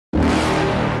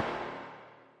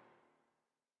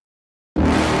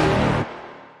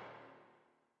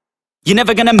You're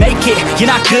never gonna make it, you're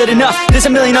not good enough. There's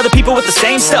a million other people with the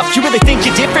same stuff. You really think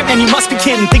you're different? Man, you must be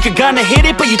kidding. Think you're gonna hit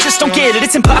it, but you just don't get it.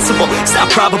 It's impossible, it's not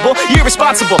probable, you're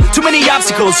irresponsible. Too many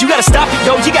obstacles, you gotta stop it,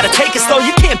 yo. You gotta take it slow,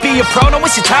 you can't be a pro. Don't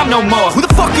waste your time no more. Who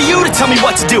the fuck are you to tell me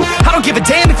what to do? I don't give a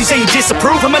damn if you say you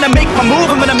disapprove. I'm gonna make my move,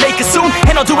 I'm gonna make it soon.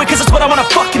 And I'll do it cause it's what I wanna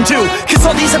fucking do. Cause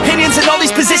all these opinions and all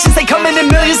these positions, they come in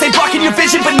millions, they blocking your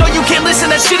vision. But no, you can't listen,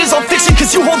 that shit is all fiction.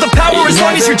 Cause you hold the power as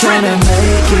long as you're driven.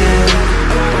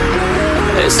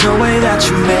 There's no way that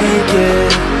you make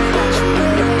it.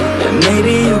 And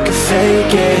maybe you can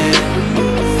fake it,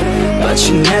 but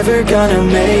you're never gonna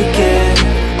make it.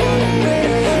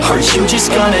 Are you just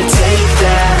gonna take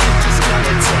that?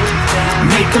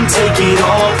 Make them take it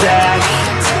all back.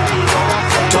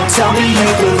 Don't tell me you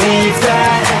believe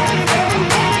that.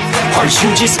 Are you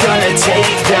just gonna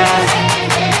take that?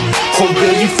 Or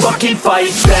will you fucking fight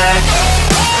back?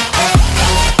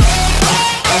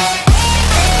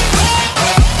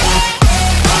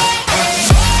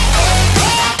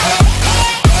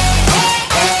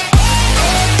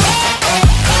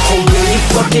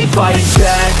 Fucking fight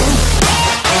back.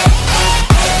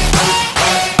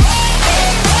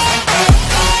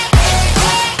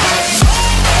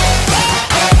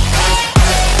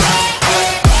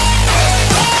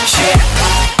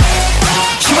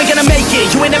 You ain't gonna make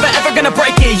it, you ain't never ever gonna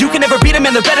break it. You can never beat them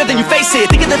and they're better than you face it.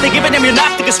 Thinking that they give a damn, you're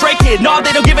not, think a straight kid. No,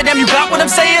 they don't give a damn, you got what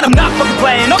I'm saying? I'm not fucking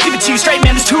playing, I'll give it to you straight,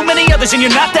 man. There's too many others and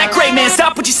you're not that great, man.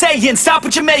 Stop what you're saying, stop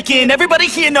what you're making. Everybody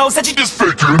here knows that you just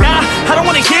faking. Nah, I don't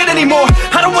wanna hear it anymore,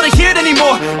 I don't wanna hear it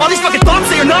anymore. All these fucking thoughts,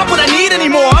 they are not what I need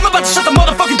anymore. I'm about to shut the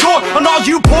motherfucking door on all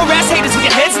you poor ass haters with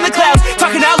your heads in the clouds,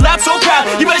 talking out loud so proud.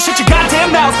 You better shut your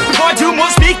goddamn mouth before I do more,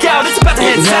 speak out. It's about to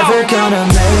head south. You're never gonna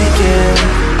make it.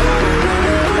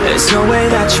 There's no way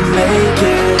that you make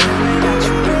it.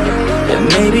 And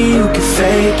maybe you can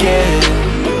fake it,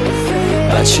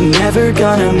 but you're never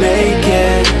gonna make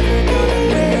it.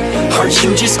 Are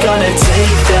you just gonna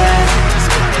take that?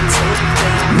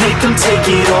 Make them take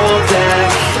it all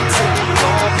back.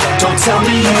 Don't tell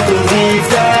me you believe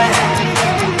that.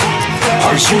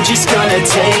 Are you just gonna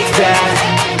take that?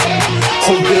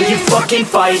 Or will you fucking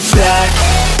fight back?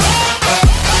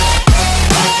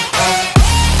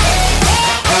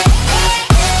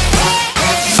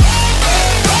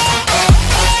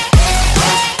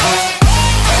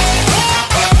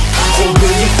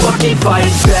 Fucking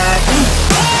fight back.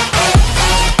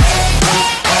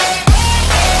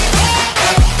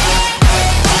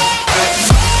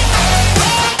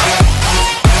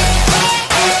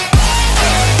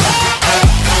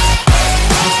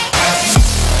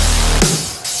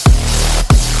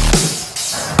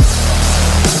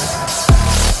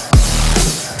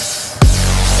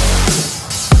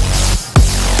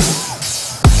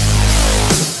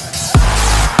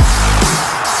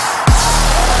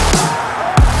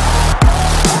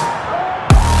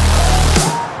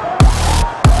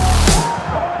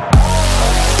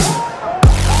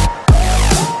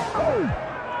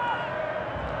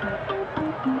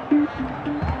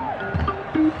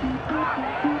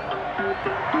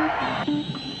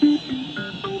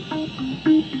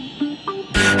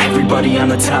 Everybody on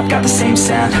the top got the same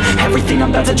sound. Everything I'm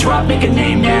about to drop, make a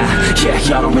name now. Yeah,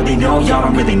 y'all don't really know, y'all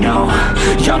don't really know.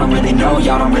 Y'all don't really know,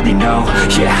 y'all don't really know.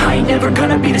 Yeah, I ain't never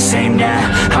gonna be the same now.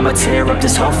 I'ma tear up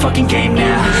this whole fucking game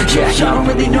now. Yeah, y'all don't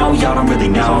really know, y'all don't really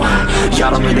know.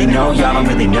 Y'all don't really know, y'all don't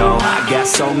really know. I got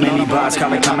so many bars,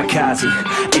 call it kamikaze.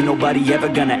 Ain't nobody ever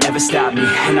gonna ever stop me.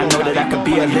 And I know that I could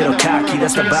be a little cocky.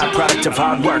 That's the byproduct of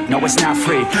hard work, no it's not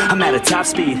free. I'm at a top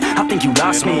speed, I think you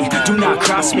lost me. Do not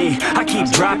cross me, I keep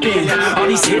dropping all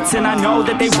these hits and I know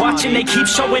that they watching. They keep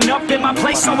showing up in my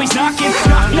place, always knocking.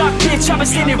 Knock, knock, bitch, I've been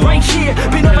standing right here.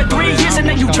 Been over 3 years and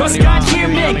then you just got here.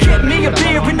 Man, get me a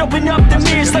beer and open up the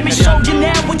mirrors. Let me show you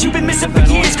now what you've been missing for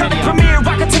years. Call it premiere,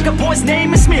 I can take a boy's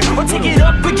name and smear, or take it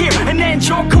up a gear and end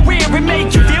your career and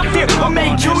make you feel fear, or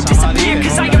make you disappear.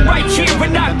 Cause I am right here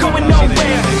and not going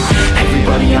nowhere.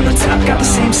 Everybody on the top got the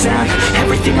same sound.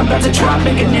 Everything I'm about to drop,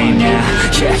 make a name now.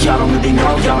 Yeah, y'all don't really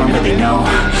know, y'all don't really know.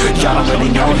 Y'all don't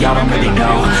really know, y'all don't really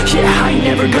know. Yeah, I ain't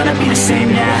never gonna be the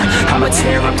same now. I'ma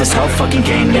tear up this whole fucking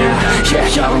game now. Yeah,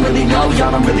 y'all don't really know,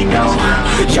 y'all don't really know.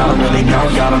 Y'all don't really know,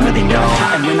 y'all don't really know.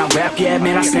 And when I rap, yeah,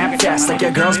 man, I snap fast. Like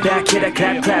your girl's back, hit a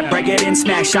clap, clap, break it in,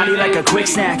 smack. Shawty like a quick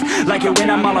snack, like it when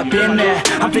I'm all up in there.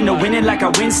 I'm finna win it like I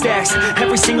win stacks.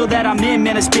 Every single that I'm in,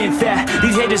 man, it's been fat.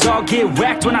 These haters all get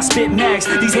whacked when I spit next.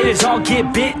 These haters all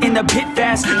get bit in the pit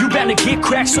fast. You bound to get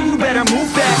cracked, so you better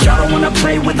move back. Y'all don't wanna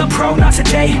play with a pro, not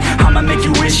today. I'ma make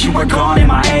you wish you were gone in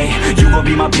my A. You gon'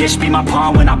 be my bitch, be my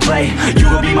pawn when I play. You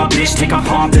gon' be my bitch, take my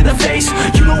palm to the face.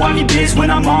 You know I need biz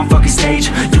when I'm on fucking stage.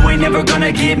 You ain't never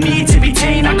gonna get me to be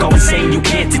tame. I go insane, you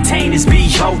can't detain this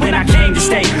B.O. when I came to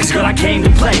stay, cause girl I came to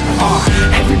play.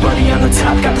 Everybody on the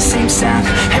top got the same sound.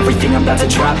 Everything I'm about to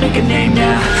drop, make a name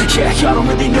now. Yeah, y'all don't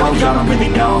really know, y'all don't really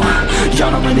know.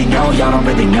 Y'all don't really know, y'all don't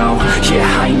really know.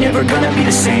 Yeah, I ain't never gonna be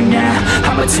the same now.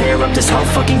 I'ma tear up this whole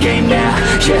fucking game now.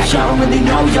 Yeah, y'all don't really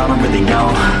know, y'all don't really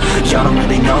know. Y'all don't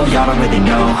really know, y'all don't really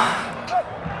know.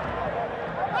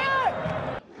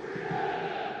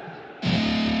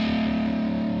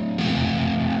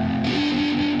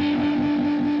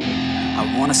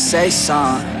 I wanna say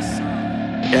something,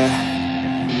 yeah.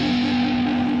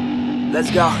 Let's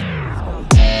go.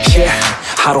 Yeah,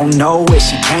 I don't know where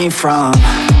she came from,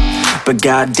 but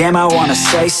goddamn I wanna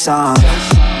say something.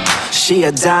 She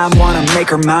a dime, wanna make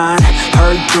her mine.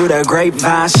 Heard through the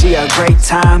grapevine, she a great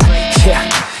time. Yeah,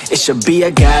 it should be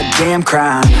a goddamn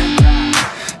crime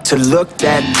to look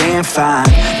that damn fine.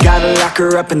 Gotta lock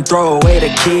her up and throw away the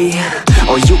key,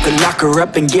 or you can lock her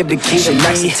up and give the key to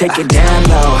me. Take it down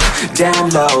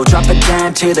low, drop it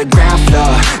down to the ground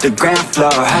floor. The ground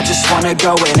floor, I just wanna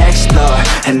go and explore.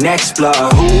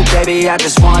 Ooh baby, I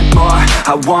just want more,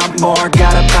 I want more.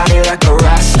 Got a body like a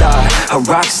rock star, a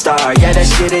rock star. Yeah, that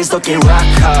shit is looking rock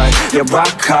hard, yeah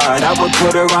rock hard. I would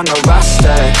put her on the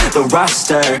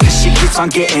roster, cause she keeps on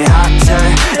getting hotter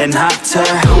and hotter.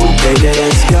 Ooh baby,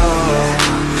 let's go.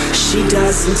 She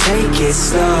doesn't take it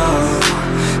slow,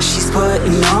 she's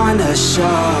putting on a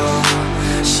show.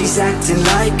 She's acting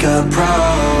like a pro.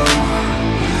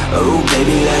 Oh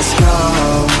baby, let's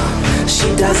go.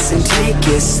 She doesn't take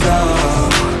it slow,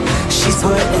 she's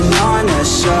putting on a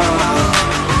show.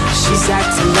 She's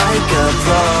acting like a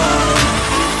pro.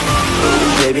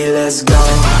 Oh baby, let's go.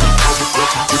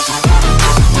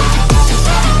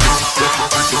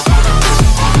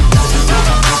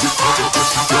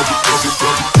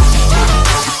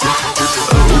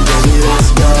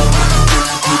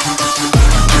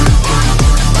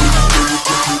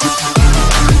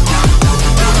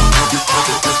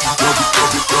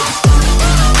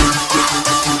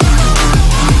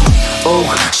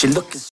 She looking